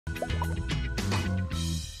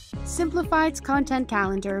Simplified's content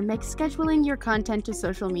calendar makes scheduling your content to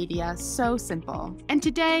social media so simple. And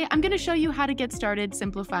today, I'm going to show you how to get started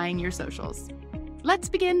simplifying your socials. Let's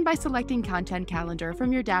begin by selecting Content Calendar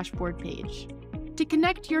from your dashboard page. To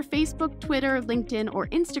connect your Facebook, Twitter, LinkedIn, or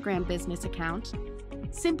Instagram business account,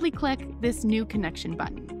 simply click this New Connection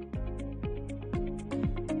button.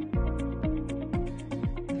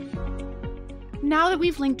 Now that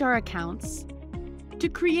we've linked our accounts, to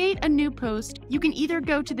create a new post, you can either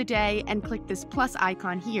go to the day and click this plus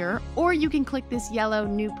icon here, or you can click this yellow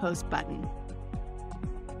New Post button.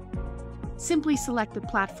 Simply select the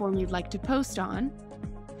platform you'd like to post on,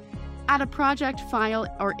 add a project, file,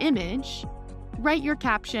 or image, write your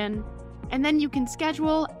caption, and then you can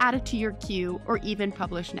schedule, add it to your queue, or even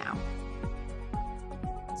publish now.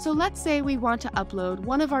 So let's say we want to upload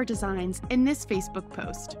one of our designs in this Facebook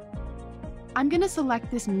post. I'm going to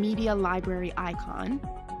select this media library icon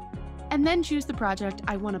and then choose the project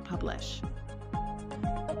I want to publish.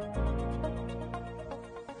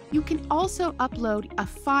 You can also upload a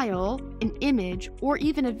file, an image, or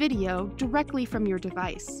even a video directly from your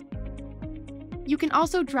device. You can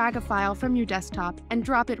also drag a file from your desktop and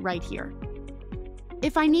drop it right here.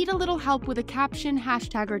 If I need a little help with a caption,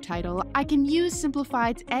 hashtag, or title, I can use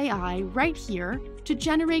Simplified's AI right here to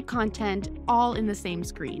generate content all in the same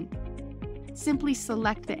screen. Simply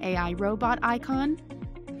select the AI robot icon,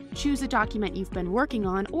 choose a document you've been working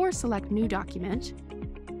on or select New Document,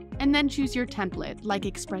 and then choose your template like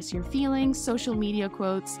express your feelings, social media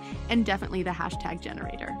quotes, and definitely the hashtag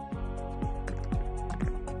generator.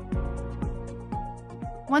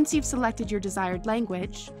 Once you've selected your desired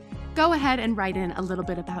language, go ahead and write in a little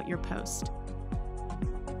bit about your post.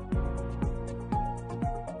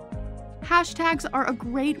 Hashtags are a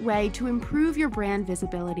great way to improve your brand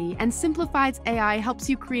visibility, and Simplified's AI helps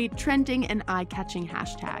you create trending and eye-catching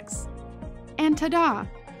hashtags. And ta-da!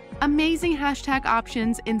 Amazing hashtag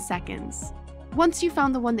options in seconds. Once you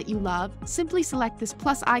found the one that you love, simply select this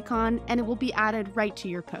plus icon and it will be added right to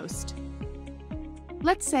your post.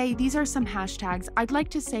 Let's say these are some hashtags I'd like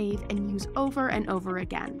to save and use over and over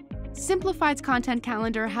again. Simplified's content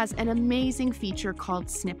calendar has an amazing feature called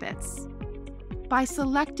snippets. By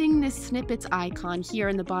selecting this snippets icon here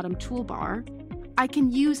in the bottom toolbar, I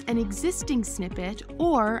can use an existing snippet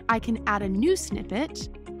or I can add a new snippet,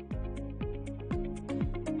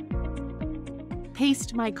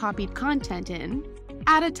 paste my copied content in,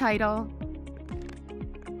 add a title,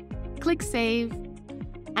 click save,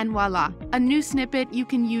 and voila, a new snippet you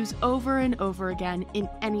can use over and over again in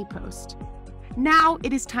any post. Now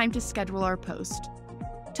it is time to schedule our post.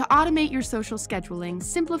 To automate your social scheduling,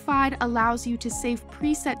 Simplified allows you to save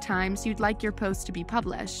preset times you'd like your post to be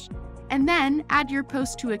published, and then add your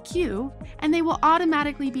post to a queue, and they will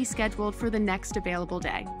automatically be scheduled for the next available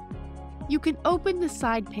day. You can open the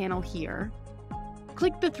side panel here,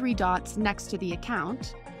 click the three dots next to the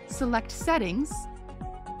account, select Settings,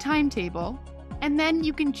 Timetable, and then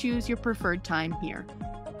you can choose your preferred time here.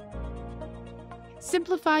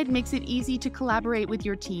 Simplified makes it easy to collaborate with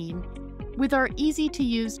your team with our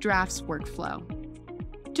easy-to-use drafts workflow.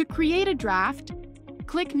 To create a draft,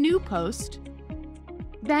 click New Post,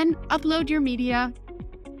 then upload your media,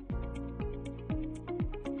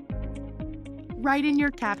 write in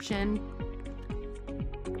your caption,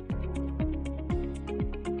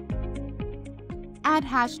 add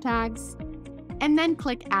hashtags, and then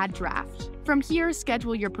click Add Draft. From here,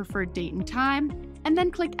 schedule your preferred date and time, and then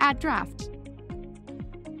click Add Draft.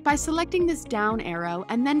 By selecting this down arrow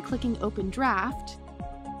and then clicking Open Draft,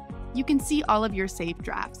 you can see all of your saved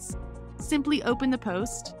drafts. Simply open the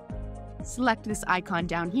post, select this icon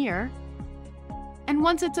down here, and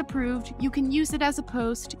once it's approved, you can use it as a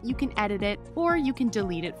post, you can edit it, or you can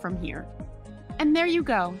delete it from here. And there you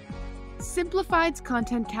go. Simplified's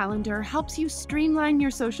content calendar helps you streamline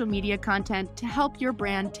your social media content to help your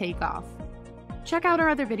brand take off. Check out our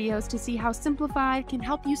other videos to see how Simplified can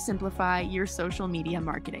help you simplify your social media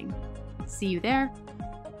marketing. See you there.